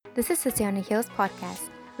This is City on a Hill's podcast.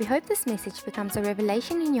 We hope this message becomes a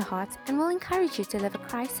revelation in your heart and will encourage you to live a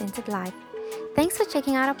Christ-centered life. Thanks for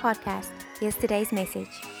checking out our podcast. Here's today's message.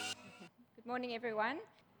 Good morning, everyone.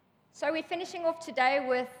 So we're finishing off today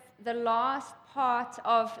with the last part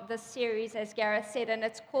of the series, as Gareth said, and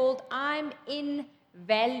it's called I'm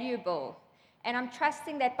Invaluable. And I'm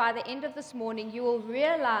trusting that by the end of this morning, you will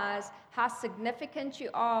realize how significant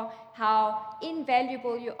you are, how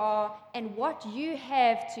invaluable you are, and what you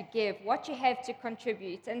have to give, what you have to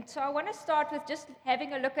contribute. And so I want to start with just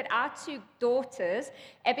having a look at our two daughters,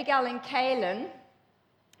 Abigail and Kaylin.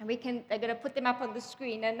 And they're going to put them up on the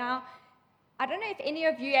screen. And now, I don't know if any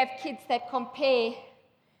of you have kids that compare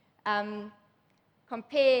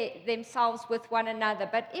themselves with one another,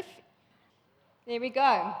 but there we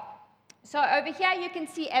go. So over here you can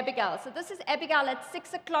see Abigail. So this is Abigail at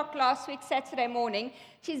 6 o'clock last week, Saturday morning.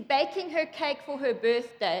 She's baking her cake for her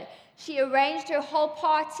birthday. She arranged her whole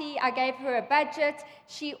party. I gave her a budget.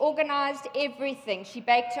 She organized everything. She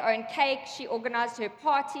baked her own cake. She organized her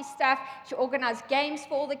party stuff. She organized games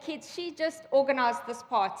for all the kids. She just organized this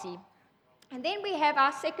party. And then we have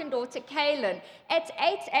our second daughter, Kaylin, at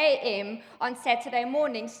 8 a.m. on Saturday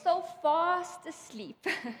morning, still fast asleep.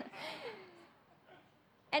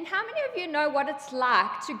 And how many of you know what it's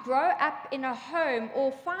like to grow up in a home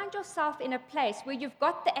or find yourself in a place where you've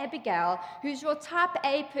got the Abigail, who's your type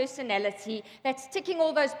A personality, that's ticking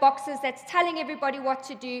all those boxes, that's telling everybody what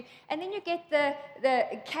to do, and then you get the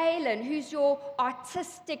Kaylin, who's your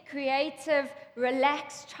artistic, creative,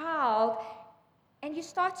 relaxed child, and you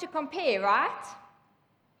start to compare, right?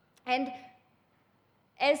 And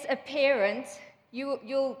as a parent,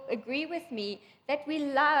 you'll agree with me that we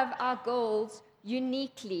love our girls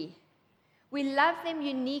uniquely. We love them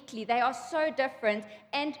uniquely. They are so different,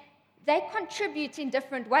 and they contribute in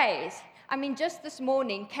different ways. I mean, just this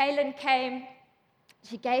morning, Kaylin came,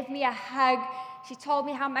 she gave me a hug, she told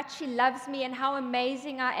me how much she loves me and how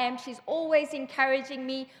amazing I am. She's always encouraging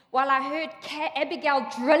me, while I heard Abigail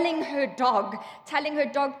drilling her dog, telling her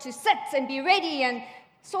dog to sit and be ready and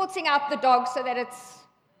sorting out the dog so that it's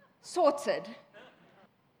sorted.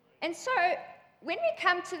 And so, when we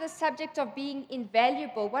come to the subject of being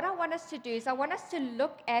invaluable, what I want us to do is I want us to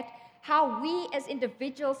look at how we as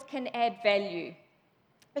individuals can add value.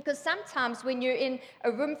 Because sometimes when you're in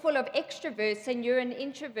a room full of extroverts and you're an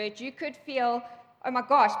introvert, you could feel, oh my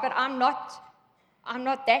gosh, but I'm not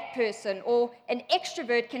that person. Or an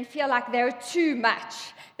extrovert can feel like they're too much.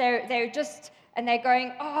 They're just, and they're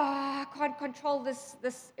going, oh, I can't control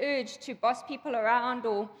this urge to boss people around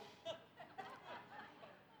or...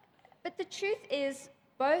 But the truth is,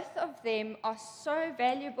 both of them are so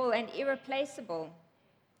valuable and irreplaceable.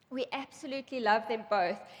 We absolutely love them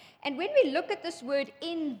both. And when we look at this word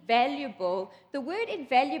invaluable, the word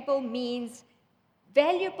invaluable means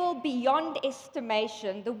valuable beyond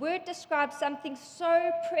estimation. The word describes something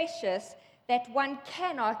so precious that one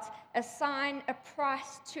cannot assign a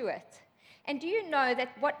price to it. And do you know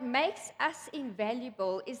that what makes us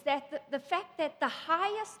invaluable is that the fact that the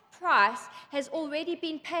highest price has already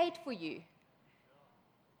been paid for you?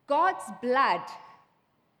 God's blood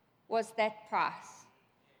was that price.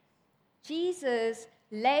 Jesus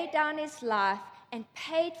laid down his life and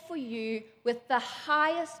paid for you with the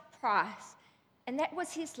highest price, and that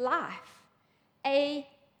was his life. A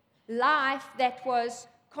life that was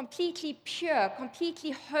completely pure,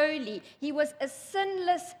 completely holy. He was a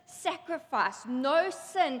sinless sacrifice, no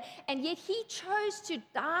sin, and yet he chose to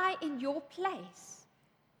die in your place.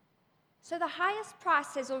 So the highest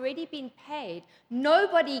price has already been paid.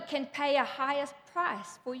 Nobody can pay a higher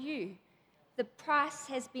price for you. The price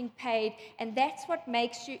has been paid, and that's what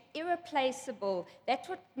makes you irreplaceable. That's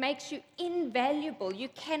what makes you invaluable. You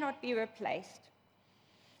cannot be replaced.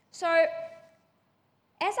 So,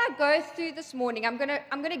 as I go through this morning, I'm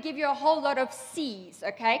gonna give you a whole lot of C's,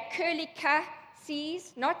 okay? Curly K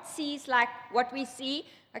C's, not C's like what we see,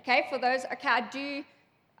 okay? For those, okay,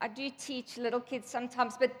 I do teach little kids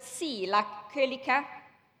sometimes, but C, like curly K.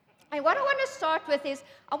 And what I want to start with is,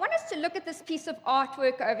 I want us to look at this piece of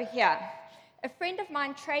artwork over here. A friend of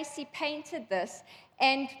mine, Tracy, painted this,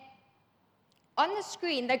 and on the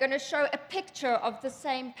screen, they're going to show a picture of the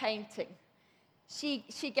same painting. She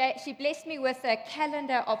blessed me with a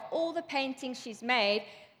calendar of all the paintings she's made.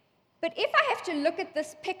 But if I have to look at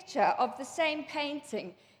this picture of the same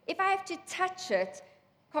painting, if I have to touch it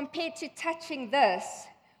compared to touching this,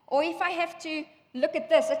 or if I have to look at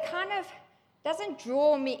this, it kind of doesn't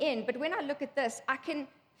draw me in. But when I look at this, I can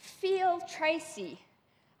feel Tracy.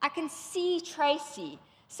 I can see Tracy.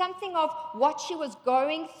 Something of what she was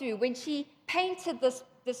going through when she painted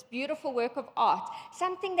this beautiful work of art.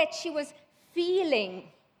 Something that she was feeling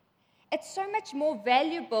It's so much more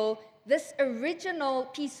valuable, this original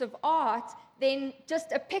piece of art, than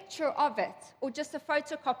just a picture of it or just a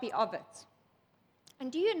photocopy of it.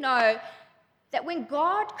 And do you know that when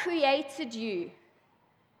God created you,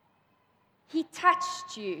 He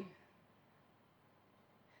touched you?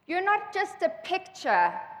 You're not just a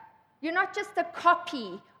picture. You're not just a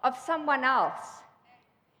copy of someone else.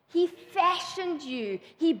 He fashioned you.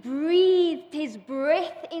 He breathed His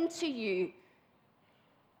breath into you.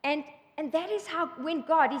 And that is how, when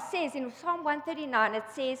God, He says in Psalm 139, it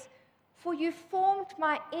says, "For you formed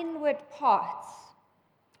my inward parts.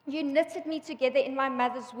 You knitted me together in my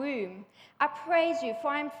mother's womb. I praise you, for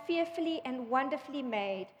I am fearfully and wonderfully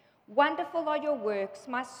made. Wonderful are your works.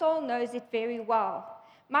 My soul knows it very well.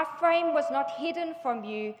 My frame was not hidden from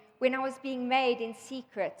you when I was being made in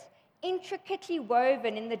secret, intricately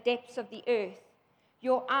woven in the depths of the earth.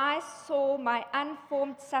 Your eyes saw my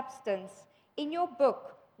unformed substance. In your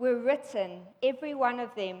book were written, every one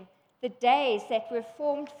of them, the days that were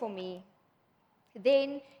formed for me.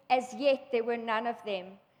 Then, as yet, there were none of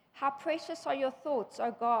them. How precious are your thoughts,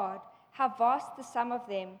 O God! How vast the sum of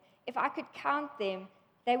them! If I could count them,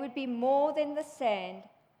 they would be more than the sand.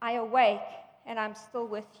 I awake, and I'm still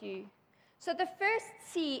with you." So the first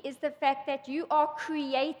C is the fact that you are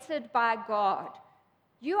created by God.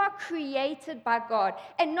 You are created by God.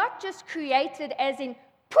 And not just created as in,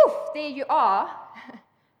 poof, there you are.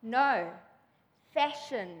 No,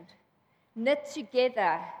 fashioned, knit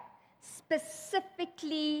together,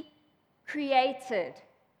 specifically created,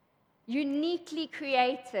 uniquely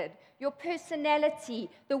created. Your personality,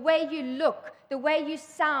 the way you look, the way you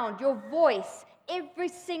sound, your voice, every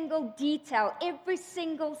single detail, every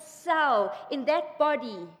single cell in that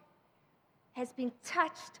body has been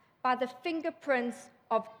touched by the fingerprints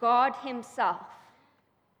of God Himself.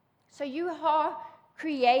 So you are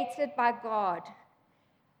created by God.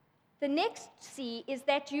 The next C is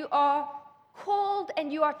that you are called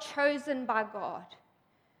and you are chosen by God.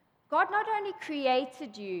 God not only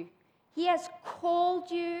created you, He has called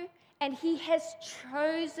you and He has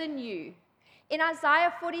chosen you. In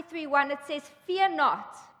Isaiah 43:1, it says, "Fear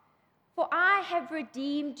not, for I have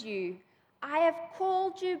redeemed you. I have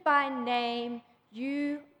called you by name.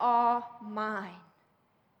 You are mine."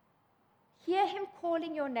 Hear Him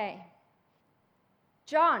calling your name.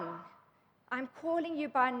 John, I'm calling you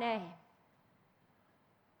by name.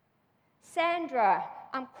 Sandra,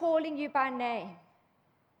 I'm calling you by name.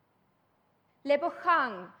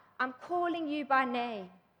 Lebogang, I'm calling you by name.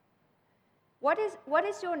 What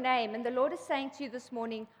is your name? And the Lord is saying to you this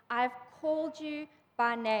morning, I have called you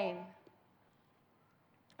by name.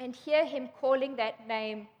 And hear Him calling that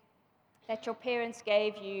name that your parents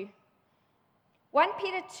gave you. 1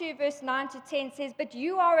 Peter 2 verse 9 to 10 says, "But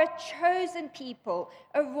you are a chosen people,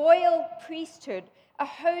 a royal priesthood, a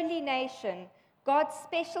holy nation, God's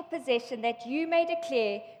special possession, that you may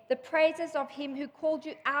declare the praises of Him who called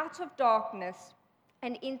you out of darkness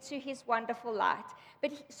and into His wonderful light."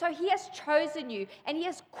 So He has chosen you, and He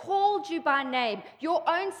has called you by name, your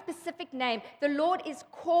own specific name. The Lord is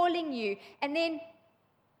calling you, and then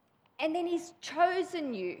He's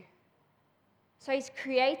chosen you. So He's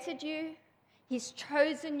created you, He's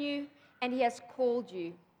chosen you, and He has called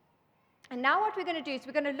you. And now what we're going to do is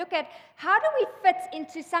we're going to look at how do we fit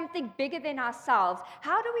into something bigger than ourselves?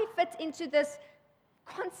 How do we fit into this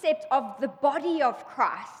concept of the body of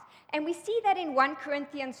Christ? And we see that in 1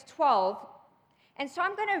 Corinthians 12. And so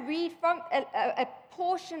I'm going to read from a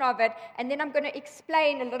portion of it, and then I'm going to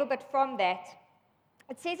explain a little bit from that.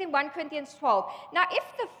 It says in 1 Corinthians 12, "Now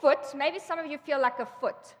if the foot," maybe some of you feel like a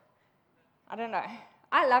foot. I don't know.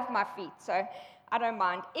 I love my feet, so I don't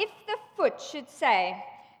mind. "If the foot should say,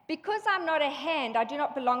 'Because I'm not a hand, I do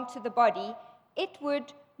not belong to the body,' it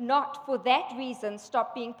would not for that reason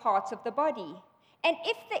stop being part of the body. And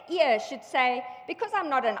if the ear should say, 'Because I'm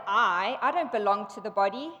not an eye, I don't belong to the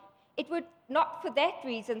body,' it would not for that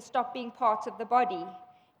reason stop being part of the body.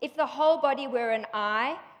 If the whole body were an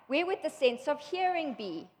eye, where would the sense of hearing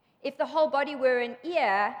be? If the whole body were an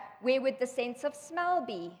ear, where would the sense of smell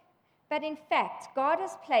be? But in fact, God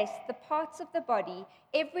has placed the parts of the body,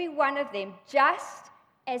 every one of them, just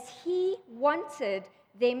as He wanted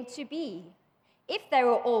them to be. If they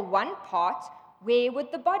were all one part, where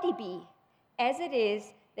would the body be? As it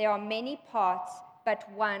is, there are many parts, but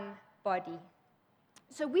one body."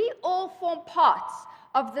 So we all form parts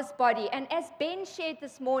of this body. And as Ben shared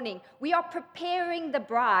this morning, we are preparing the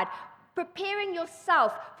bride. preparing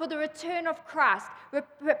yourself for the return of Christ,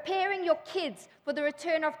 preparing your kids for the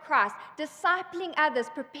return of Christ, discipling others,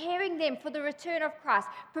 preparing them for the return of Christ,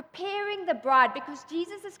 preparing the bride, because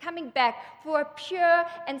Jesus is coming back for a pure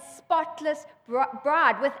and spotless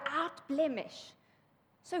bride without blemish.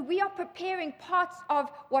 So we are preparing parts of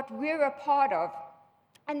what we're a part of.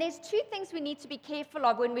 And there's two things we need to be careful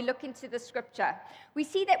of when we look into the scripture. We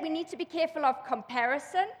see that we need to be careful of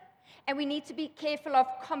comparison, and we need to be careful of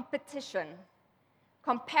competition.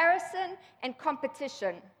 Comparison and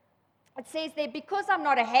competition. It says there, because I'm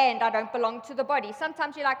not a hand, I don't belong to the body.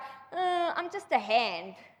 Sometimes you're like, I'm just a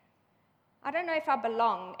hand. I don't know if I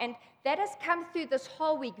belong. And that has come through this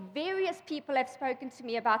whole week. Various people have spoken to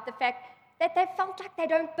me about the fact that they felt like they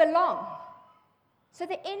don't belong. So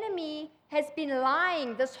the enemy has been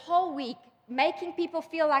lying this whole week, making people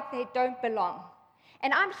feel like they don't belong.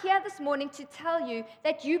 And I'm here this morning to tell you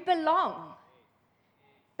that you belong.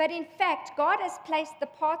 But in fact, God has placed the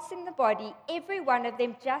parts in the body, every one of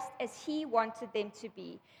them, just as He wanted them to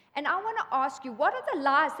be. And I want to ask you, what are the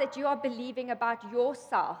lies that you are believing about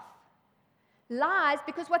yourself? Lies,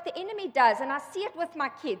 because what the enemy does, and I see it with my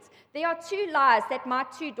kids, there are two lies that my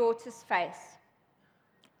two daughters face.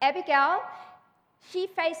 Abigail, she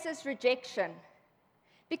faces rejection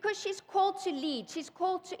because she's called to lead, she's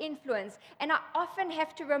called to influence, and I often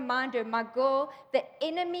have to remind her, my girl, the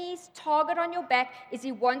enemy's target on your back is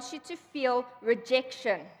he wants you to feel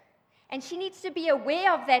rejection. And she needs to be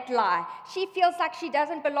aware of that lie. She feels like she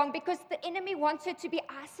doesn't belong because the enemy wants her to be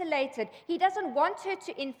isolated. He doesn't want her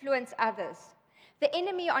to influence others. The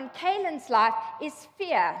enemy on Kaylin's life is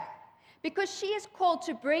fear, because she is called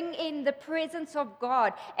to bring in the presence of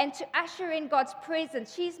God and to usher in God's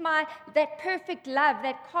presence. She's that perfect love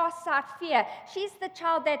that casts out fear. She's the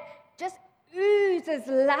child that just oozes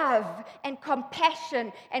love and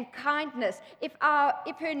compassion and kindness. If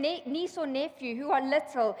her niece or nephew who are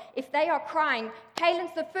little, if they are crying,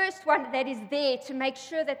 Kaylin's the first one that is there to make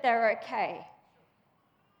sure that they're okay.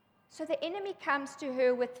 So the enemy comes to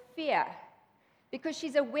her with fear, because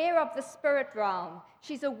she's aware of the spirit realm.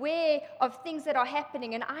 She's aware of things that are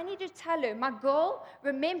happening. And I need to tell her, my girl,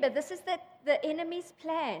 remember, this is the enemy's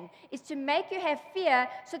plan, is to make you have fear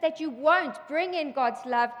so that you won't bring in God's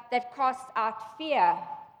love that casts out fear.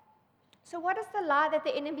 So what is the lie that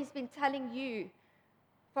the enemy's been telling you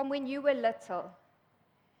from when you were little?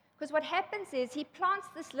 Because what happens is he plants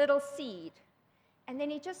this little seed, and then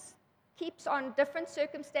he just keeps on different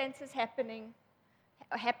circumstances happen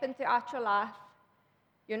throughout your life.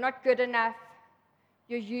 You're not good enough.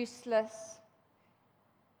 You're useless.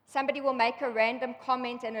 Somebody will make a random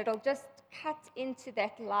comment and it'll just cut into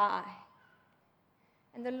that lie.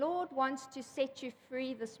 And the Lord wants to set you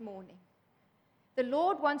free this morning. The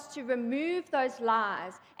Lord wants to remove those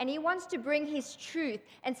lies, and He wants to bring His truth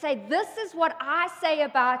and say, this is what I say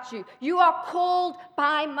about you. You are called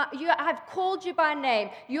I've called you by name.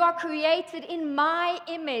 You are created in my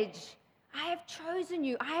image. I have chosen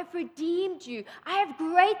you. I have redeemed you. I have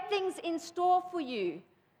great things in store for you.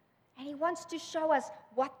 And He wants to show us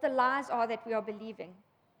what the lies are that we are believing.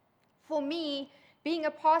 For me, being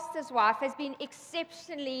a pastor's wife has been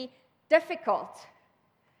exceptionally difficult,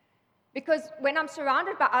 because when I'm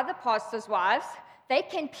surrounded by other pastors' wives, they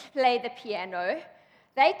can play the piano,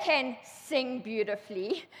 they can sing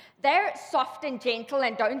beautifully, they're soft and gentle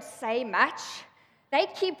and don't say much, they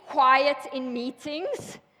keep quiet in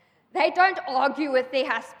meetings, they don't argue with their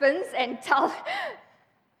husbands and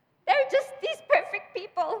they're just these perfect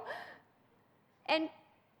people. And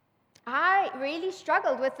I really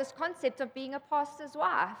struggled with this concept of being a pastor's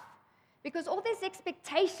wife, because all these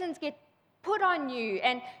expectations get put on you,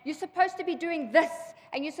 and you're supposed to be doing this,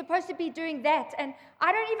 and you're supposed to be doing that. And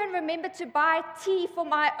I don't even remember to buy tea for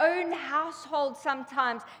my own household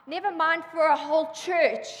sometimes, never mind for a whole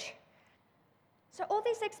church. So all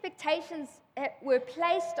these expectations were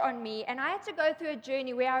placed on me, and I had to go through a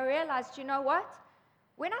journey where I realized, you know what?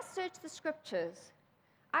 When I search the scriptures,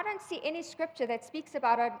 I don't see any scripture that speaks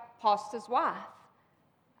about a pastor's wife.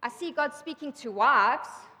 I see God speaking to wives,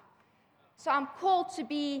 so I'm called to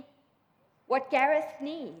be what Gareth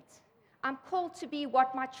needs. I'm called to be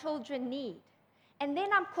what my children need. And then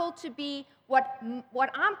I'm called to be what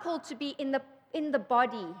I'm called to be in the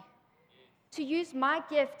body, to use my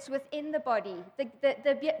gifts within the body,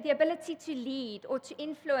 the ability to lead or to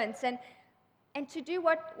influence and to do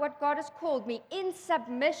what God has called me in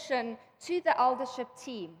submission to the eldership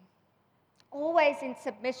team. Always in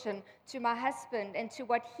submission to my husband and to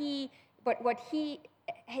what he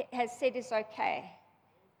has said is okay.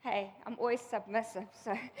 Hey, I'm always submissive,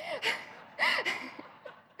 so.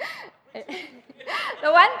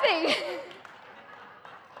 The one thing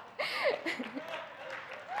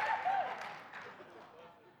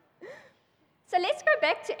So let's go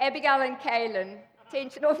back to Abigail and Kaylin.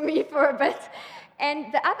 Attention off me for a bit.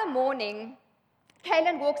 And the other morning,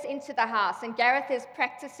 Kaylin walks into the house, and Gareth is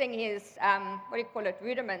practicing his,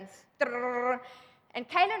 rudiments. And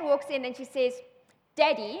Kaylin walks in, and she says,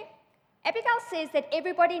 Daddy, Abigail says that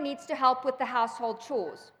everybody needs to help with the household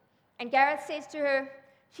chores. And Gareth says to her,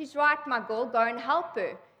 she's right, my girl, go and help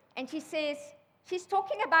her. And she says, she's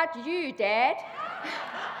talking about you, Dad.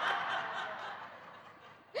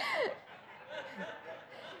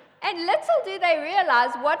 And little do they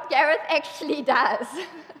realize what Gareth actually does.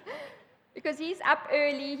 Because he's up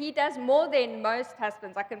early, he does more than most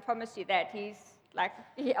husbands, I can promise you that.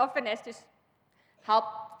 He often has to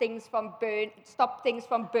stop things from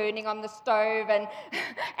burning on the stove. And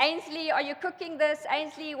Ainsley, are you cooking this?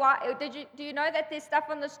 Ainsley, do you know that there's stuff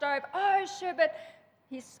on the stove? Oh, sure, but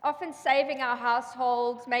he's often saving our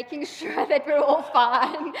households, making sure that we're all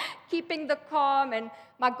fine, keeping the calm. And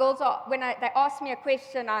my girls, when they ask me a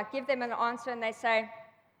question, I give them an answer, and they say,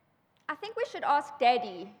 I think we should ask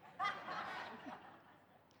Daddy.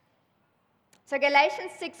 So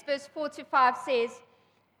Galatians 6, verse 4-5 says,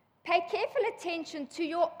 pay careful attention to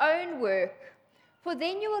your own work, for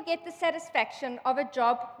then you will get the satisfaction of a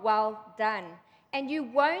job well done. And you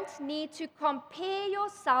won't need to compare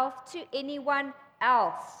yourself to anyone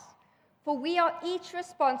else, for we are each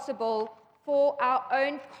responsible for our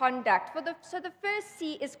own conduct. So the first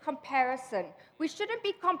C is comparison. We shouldn't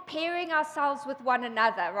be comparing ourselves with one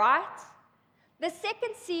another, right? The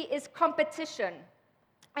second C is competition.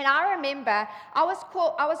 And I remember I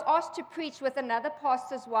was asked to preach with another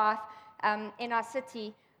pastor's wife in our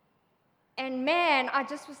city. And man, I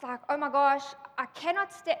just was like, oh my gosh, I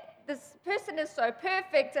cannot this person is so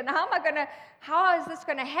perfect, and how is this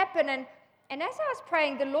going to happen? And as I was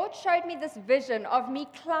praying, the Lord showed me this vision of me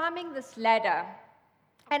climbing this ladder.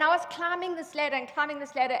 And I was climbing this ladder,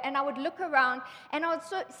 and I would look around, and I would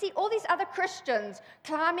see all these other Christians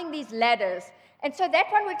climbing these ladders. And so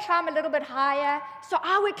that one would climb a little bit higher, so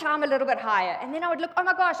I would climb a little bit higher. And then I would look, oh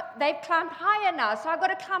my gosh, they've climbed higher now, so I've got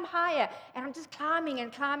to climb higher. And I'm just climbing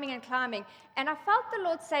and climbing and climbing. And I felt the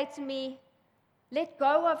Lord say to me, let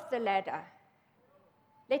go of the ladder.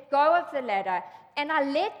 Let go of the ladder. And I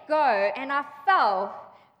let go, and I fell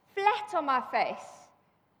flat on my face.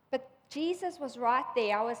 But Jesus was right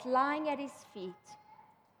there. I was lying at his feet.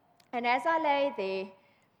 And as I lay there,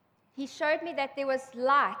 he showed me that there was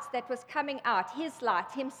light that was coming out, his light,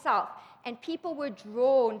 himself, and people were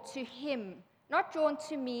drawn to him, not drawn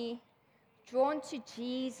to me, drawn to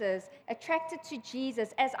Jesus, attracted to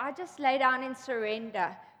Jesus, as I just lay down in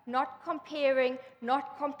surrender, not comparing,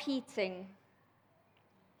 not competing.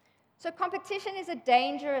 So competition is a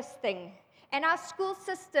dangerous thing, and our school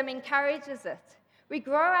system encourages it. We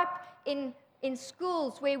grow up in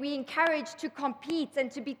schools where we encourage to compete and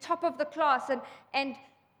to be top of the class,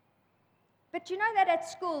 but you know that at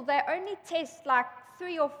school, they only test like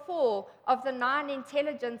 3 or 4 of the 9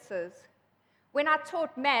 intelligences. When I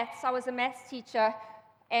taught maths, I was a maths teacher,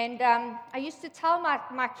 and I used to tell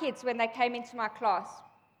my kids when they came into my class,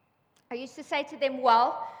 I used to say to them,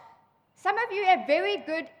 well, some of you have very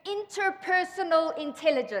good interpersonal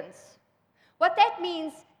intelligence. What that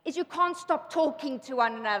means is you can't stop talking to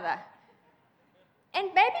one another. And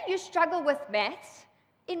maybe you struggle with maths.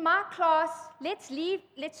 In my class, let's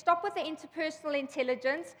stop with the interpersonal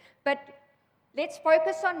intelligence, but let's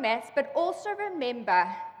focus on maths, but also remember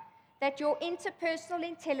that your interpersonal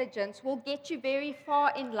intelligence will get you very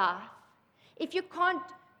far in life. If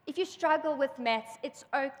you struggle with maths, it's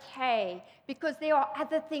okay, because there are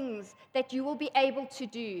other things that you will be able to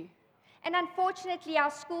do. And unfortunately,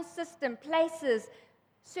 our school system places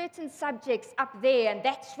certain subjects up there, and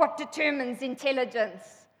that's what determines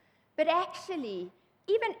intelligence. But actually,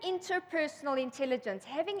 even interpersonal intelligence,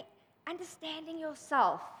 understanding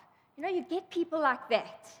yourself, you get people like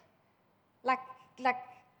that, like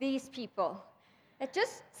these people, that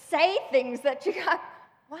just say things that you're like,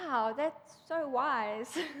 wow, that's so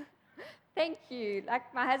wise. Thank you.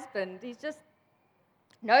 Like my husband, he just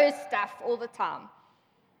knows stuff all the time.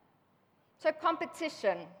 So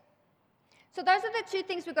competition. So those are the 2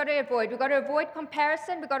 things we've got to avoid. We've got to avoid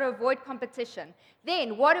comparison. We've got to avoid competition.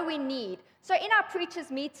 Then, what do we need? So in our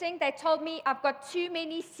preachers' meeting, they told me I've got too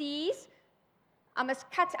many C's. I must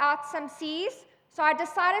cut out some C's. So I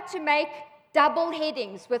decided to make double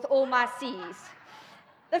headings with all my C's.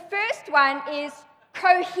 The first one is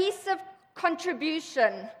cohesive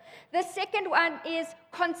contribution. The second one is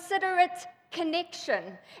considerate connection.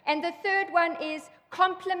 And the third one is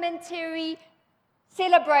complementary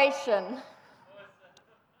celebration.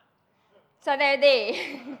 So they're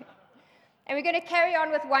there. And we're going to carry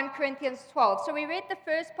on with 1 Corinthians 12. So we read the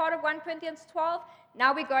first part of 1 Corinthians 12.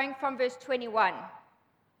 Now we're going from verse 21.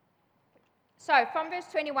 So from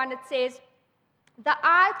verse 21 it says, "The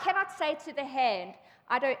eye cannot say to the hand,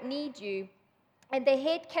 'I don't need you,' and the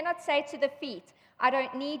head cannot say to the feet, 'I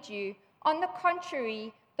don't need you.' On the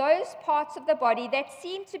contrary, those parts of the body that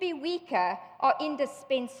seem to be weaker are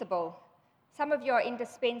indispensable." Some of you are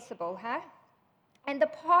indispensable, huh? "And the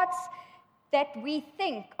parts that we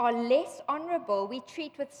think are less honorable, we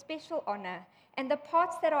treat with special honor. And the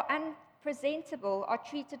parts that are unpresentable are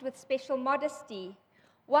treated with special modesty.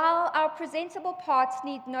 While our presentable parts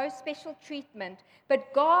need no special treatment,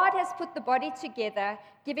 but God has put the body together,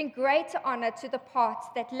 giving greater honor to the parts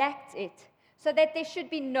that lacked it, so that there should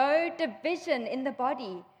be no division in the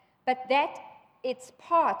body, but that its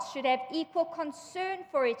parts should have equal concern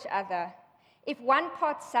for each other. If one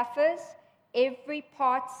part suffers, every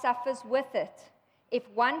part suffers with it. If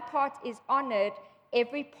one part is honored,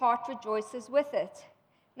 every part rejoices with it.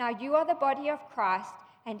 Now you are the body of Christ,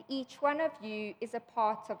 and each one of you is a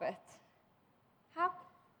part of it." How?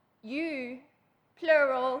 You,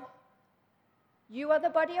 plural. You are the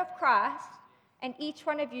body of Christ, and each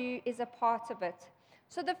one of you is a part of it.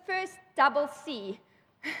 So the first double C,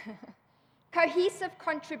 cohesive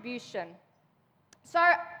contribution. So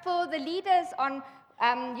for the leaders on,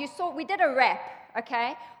 you saw, we did a rap,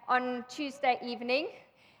 okay, on Tuesday evening.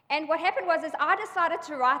 And what happened was I decided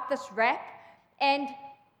to write this rap, and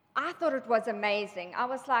I thought it was amazing. I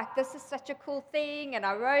was like, this is such a cool thing, and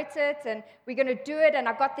I wrote it, and we're going to do it, and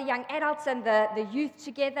I got the young adults and the youth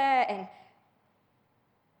together,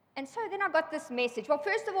 and so then I got this message. Well,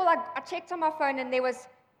 first of all, I checked on my phone, and there was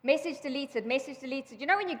message deleted, message deleted. You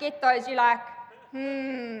know when you get those, you're like,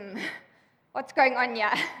 what's going on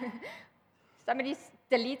here? Somebody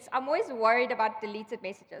deletes. I'm always worried about deleted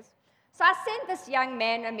messages. So I sent this young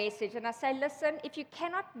man a message, and I say, listen, if you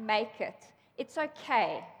cannot make it, it's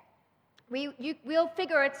okay. We'll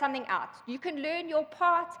figure something out. You can learn your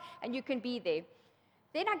part, and you can be there.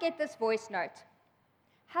 Then I get this voice note.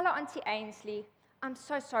 "Hello, Auntie Ainsley. I'm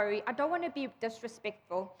so sorry. I don't want to be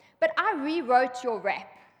disrespectful, but I rewrote your rap."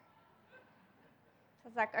 I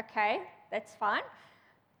was like, okay, that's fine.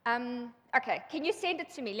 Okay, can you send it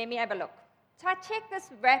to me? Let me have a look. So I check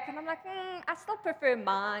this rap, and I'm like, I still prefer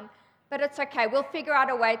mine, but it's okay. We'll figure out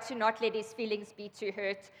a way to not let his feelings be too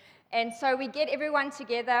hurt. And so we get everyone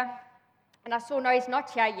together, and I saw, no, he's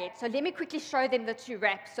not here yet. So let me quickly show them the two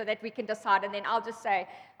raps so that we can decide, and then I'll just say,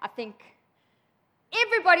 I think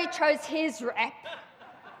everybody chose his rap.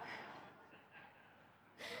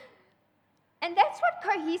 And that's what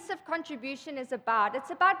cohesive contribution is about.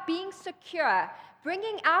 It's about being secure,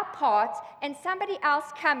 bringing our part, and somebody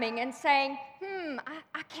else coming and saying,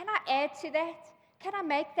 can I add to that? Can I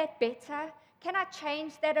make that better? Can I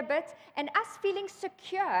change that a bit? And us feeling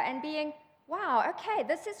secure and being, wow, okay,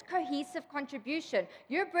 this is cohesive contribution.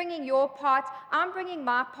 You're bringing your part, I'm bringing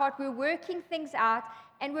my part, we're working things out,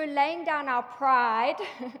 and we're laying down our pride.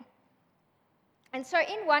 And so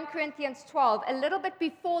in 1 Corinthians 12, a little bit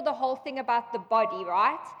before the whole thing about the body,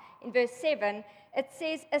 right? In verse 7, it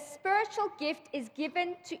says, a spiritual gift is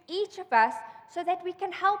given to each of us so that we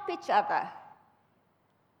can help each other.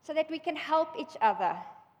 So that we can help each other.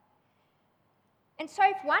 And so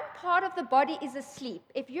if one part of the body is asleep,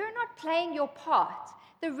 if you're not playing your part,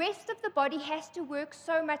 the rest of the body has to work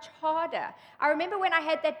so much harder. I remember when I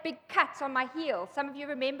had that big cut on my heel. Some of you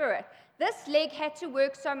remember it. This leg had to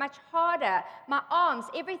work so much harder. My arms,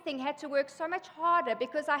 everything had to work so much harder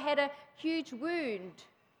because I had a huge wound.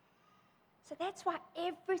 So that's why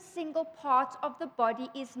every single part of the body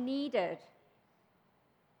is needed.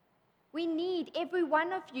 We need every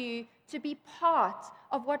one of you to be part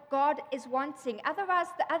of what God is wanting. Otherwise,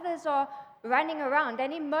 the others are running around.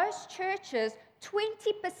 And in most churches,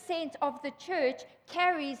 20% of the church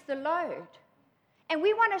carries the load. And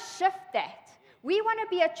we want to shift that. We want to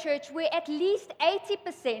be a church where at least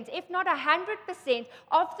 80%, if not 100%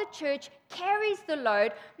 of the church carries the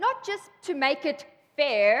load, not just to make it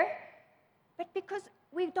fair, but because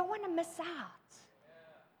we don't want to miss out.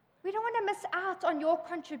 We don't want to miss out on your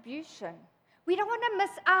contribution. We don't want to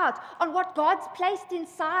miss out on what God's placed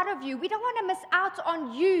inside of you. We don't want to miss out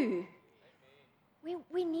on you.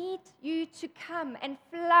 We need you to come and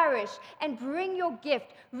flourish and bring your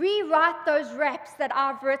gift. Rewrite those raps that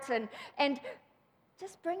I've written and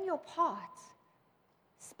just bring your part.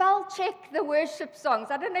 Spell check the worship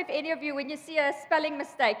songs. I don't know if any of you, when you see a spelling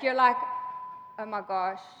mistake, you're like, oh my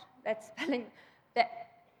gosh, that spelling, that.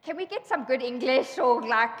 Can we get some good English? Or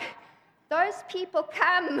like, those people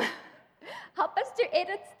come. Help us to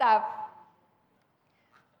edit stuff.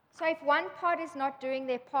 So if one part is not doing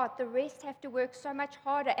their part, the rest have to work so much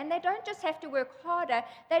harder. And they don't just have to work harder,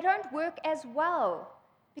 they don't work as well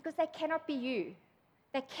because they cannot be you.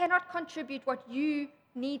 They cannot contribute what you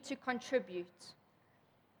need to contribute.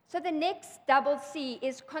 So the next double C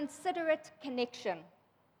is considerate connection.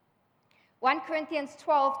 1 Corinthians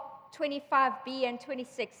 12, 25b and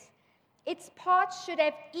 26. Its parts should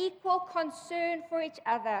have equal concern for each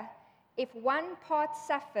other. If one part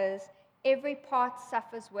suffers, every part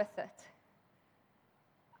suffers with it.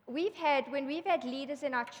 When we've had leaders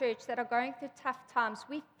in our church that are going through tough times,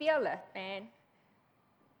 we feel it, man.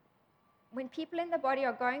 When people in the body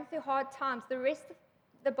are going through hard times, the rest of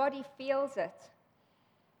the body feels it.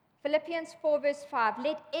 Philippians 4 verse 5,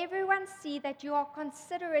 let everyone see that you are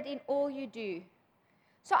considerate in all you do.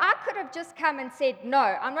 So I could have just come and said, no,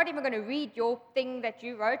 I'm not even going to read your thing that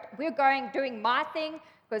you wrote. We're doing my thing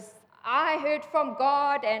because I heard from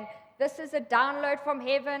God and this is a download from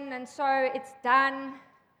heaven and so it's done.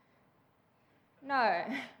 No.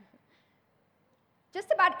 Just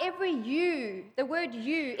about every you, the word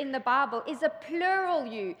you in the Bible is a plural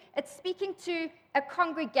you. It's speaking to a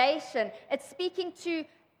congregation. It's speaking to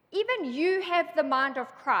even you have the mind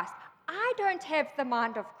of Christ. I don't have the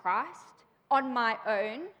mind of Christ on my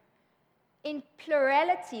own. In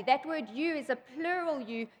plurality, that word you is a plural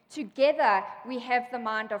you. Together we have the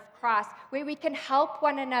mind of Christ, where we can help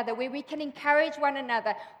one another, where we can encourage one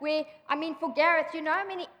another. For Gareth, you know how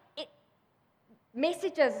many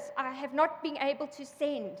messages I have not been able to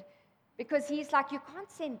send because he's like, you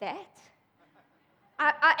can't send that.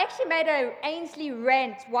 I actually made a Ainsley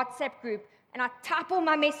Rant WhatsApp group, and I type all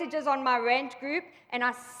my messages on my rant group, and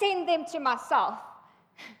I send them to myself.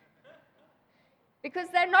 Because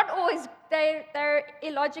they're not always, they're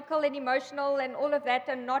illogical and emotional and all of that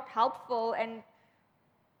and not helpful, and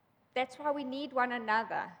that's why we need one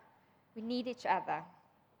another. We need each other.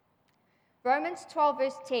 Romans 12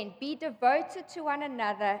 verse 10, be devoted to one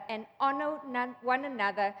another and honor one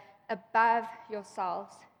another above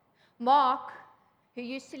yourselves. Mark, who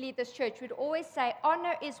used to lead this church, would always say,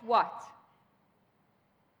 honor is what?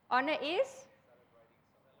 Honor is?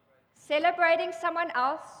 Celebrating someone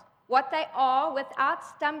else, what they are, without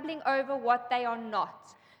stumbling over what they are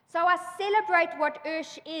not. So I celebrate what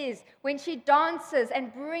Ursh is when she dances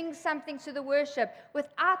and brings something to the worship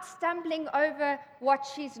without stumbling over what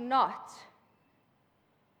she's not.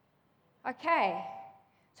 Okay,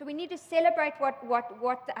 so we need to celebrate what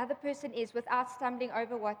the other person is without stumbling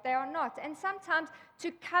over what they are not. And sometimes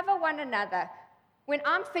to cover one another, when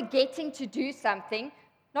I'm forgetting to do something,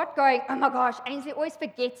 not going, oh my gosh, Ainsley always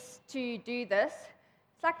forgets to do this.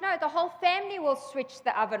 It's like, no, the whole family will switch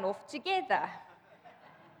the oven off together.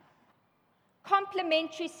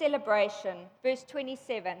 Complementary celebration, verse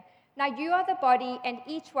 27. Now you are the body, and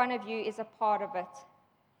each one of you is a part of it.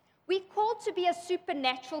 We're called to be a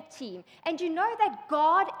supernatural team. And you know that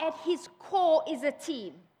God at his core is a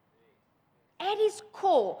team. At his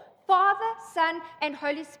core, Father, Son, and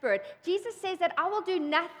Holy Spirit. Jesus says that I will do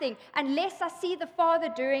nothing unless I see the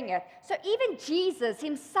Father doing it. So even Jesus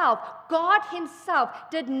himself, God himself,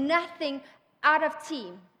 did nothing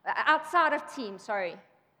outside of team.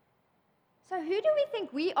 So who do we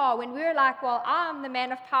think we are when we're like, well, I'm the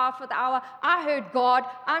man of power for the hour. I heard God.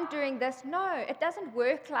 I'm doing this. No, it doesn't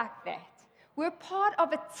work like that. We're part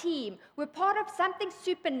of a team. We're part of something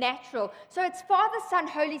supernatural. So it's Father, Son,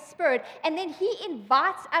 Holy Spirit. And then he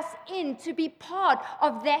invites us in to be part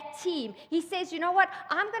of that team. He says, you know what?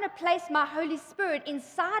 I'm going to place my Holy Spirit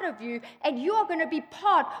inside of you, and you are going to be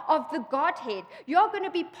part of the Godhead. You're going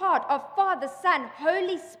to be part of Father, Son,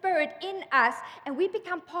 Holy Spirit in us, and we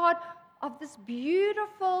become part of this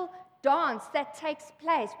beautiful dance that takes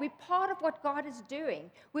place. We're part of what God is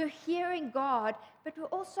doing. We're hearing God, but we're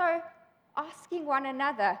also asking one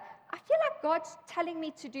another, I feel like God's telling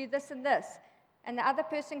me to do this and this. And the other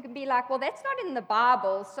person can be like, well, that's not in the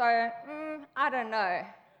Bible, so I don't know.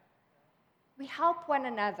 We help one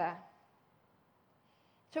another.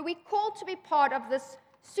 So we're called to be part of this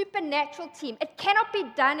supernatural team. It cannot be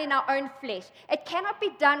done in our own flesh. It cannot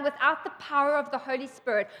be done without the power of the Holy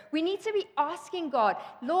Spirit. We need to be asking God,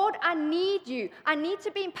 Lord, I need you. I need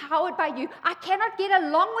to be empowered by you. I cannot get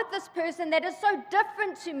along with this person that is so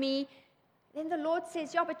different to me. Then the Lord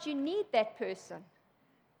says, yeah, but you need that person.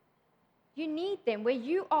 You need them. Where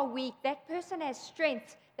you are weak, that person has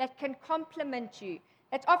strength that can complement you.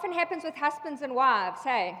 That often happens with husbands and wives,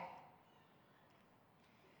 hey?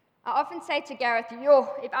 I often say to Gareth,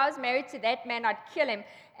 if I was married to that man, I'd kill him.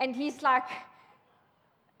 And he's like,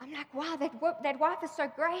 I'm like, wow, that wife is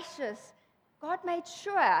so gracious. God made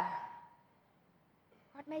sure. God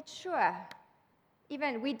made sure.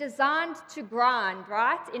 Even we designed to grind,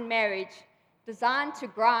 right, in marriage. Designed to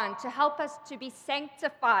grind, to help us to be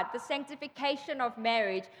sanctified. The sanctification of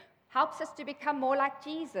marriage helps us to become more like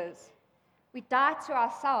Jesus. We die to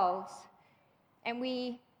ourselves and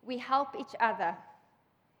we help each other.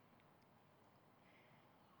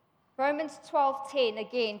 Romans 12:10,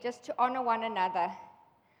 again, just to honor one another.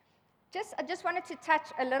 I just wanted to touch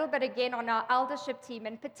a little bit again on our eldership team,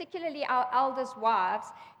 and particularly our elders' wives.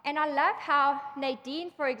 And I love how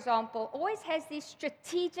Nadine, for example, always has these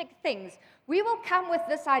strategic things. We will come with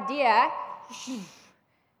this idea,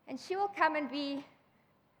 and she will come and be,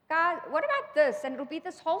 guys, what about this? And it'll be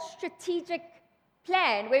this whole strategic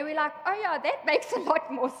plan where we're like, oh yeah, that makes a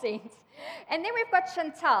lot more sense. And then we've got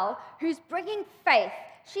Chantal, who's bringing faith.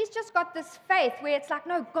 She's just got this faith where it's like,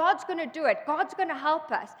 no, God's going to do it. God's going to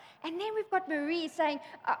help us. And then we've got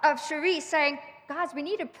Cherie saying, guys, we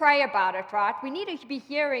need to pray about it, right? We need to be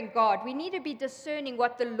hearing God. We need to be discerning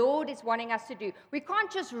what the Lord is wanting us to do. We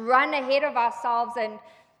can't just run ahead of ourselves and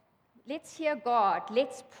let's hear God.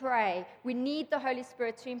 Let's pray. We need the Holy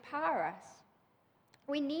Spirit to empower us.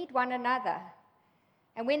 We need one another.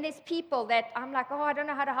 And when there's people that I'm like, oh, I don't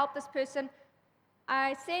know how to help this person,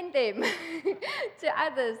 I send them to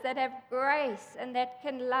others that have grace and that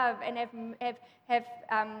can love and have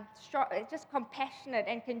strong, just compassionate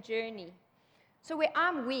and can journey. So where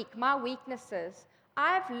I'm weak, my weaknesses,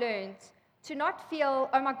 I've learned to not feel,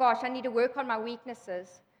 oh my gosh, I need to work on my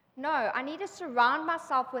weaknesses. No, I need to surround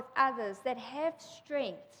myself with others that have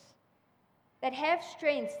strengths that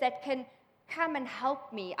can come and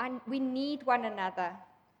help me. We need one another.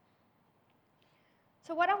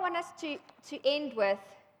 So what I want us to end with,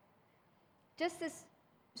 just this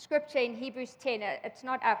scripture in Hebrews 10, it's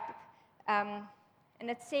not up, and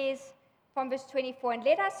it says from verse 24, and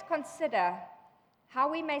let us consider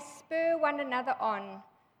how we may spur one another on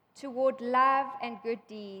toward love and good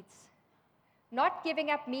deeds, not giving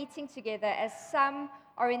up meeting together as some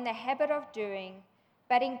are in the habit of doing,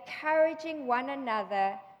 but encouraging one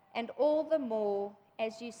another, and all the more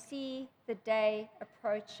as you see the day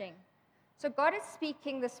approaching. So God is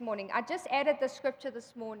speaking this morning. I just added the scripture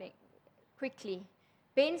this morning quickly.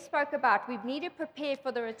 Ben spoke about we need to prepare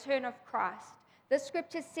for the return of Christ. This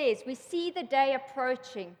scripture says we see the day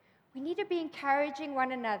approaching. We need to be encouraging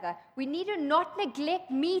one another. We need to not neglect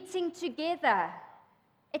meeting together.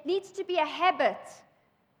 It needs to be a habit.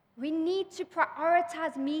 We need to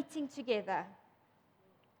prioritize meeting together.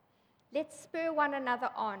 Let's spur one another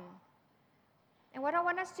on. And what I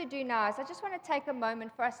want us to do now is I just want to take a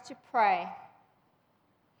moment for us to pray.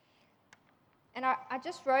 And I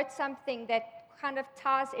just wrote something that kind of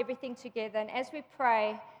ties everything together. And as we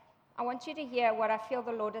pray, I want you to hear what I feel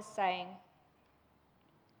the Lord is saying.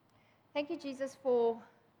 Thank you, Jesus, for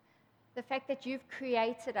the fact that you've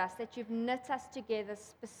created us, that you've knit us together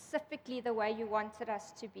specifically the way you wanted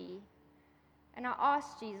us to be. And I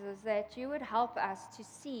ask, Jesus, that you would help us to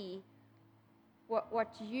see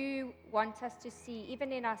what you want us to see,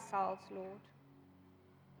 even in ourselves, Lord.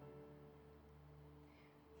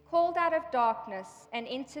 Called out of darkness and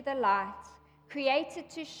into the light, created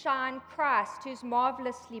to shine Christ, who's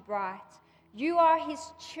marvelously bright. You are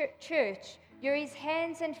his church. You're his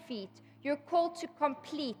hands and feet. You're called to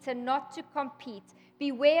complete and not to compete.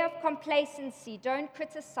 Beware of complacency. Don't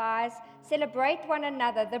criticize. Celebrate one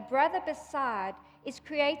another. The brother beside is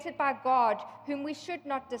created by God, whom we should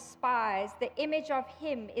not despise. The image of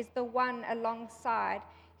him is the one alongside.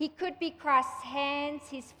 He could be Christ's hands,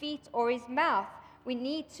 his feet, or his mouth. We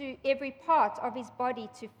need to every part of his body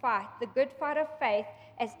to fight the good fight of faith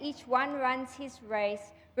as each one runs his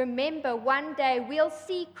race. Remember, one day we'll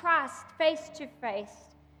see Christ face to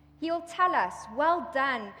face. He'll tell us, well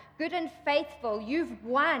done, good and faithful. You've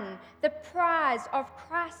won the prize of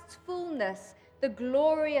Christ's fullness, the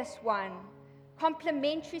glorious one.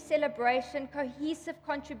 Complementary celebration, cohesive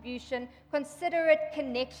contribution, considerate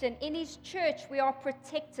connection. In his church, we are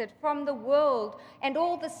protected from the world and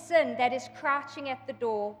all the sin that is crouching at the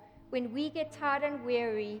door. When we get tired and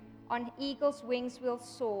weary, on eagle's wings we'll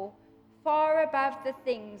soar, far above the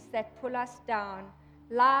things that pull us down,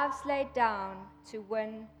 lives laid down to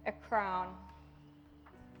win a crown.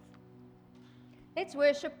 Let's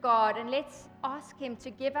worship God and let's ask him to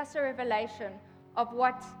give us a revelation of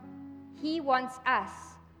what he wants us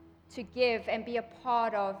to give and be a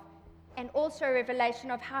part of, and also a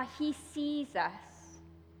revelation of how he sees us.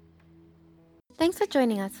 Thanks for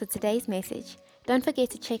joining us for today's message. Don't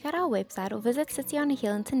forget to check out our website or visit City on a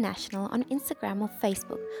Hill International on Instagram or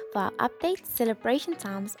Facebook for our updates, celebration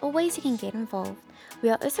times, or ways you can get involved.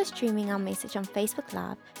 We are also streaming our message on Facebook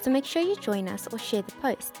Live, so make sure you join us or share the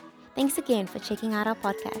post. Thanks again for checking out our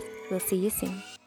podcast. We'll see you soon.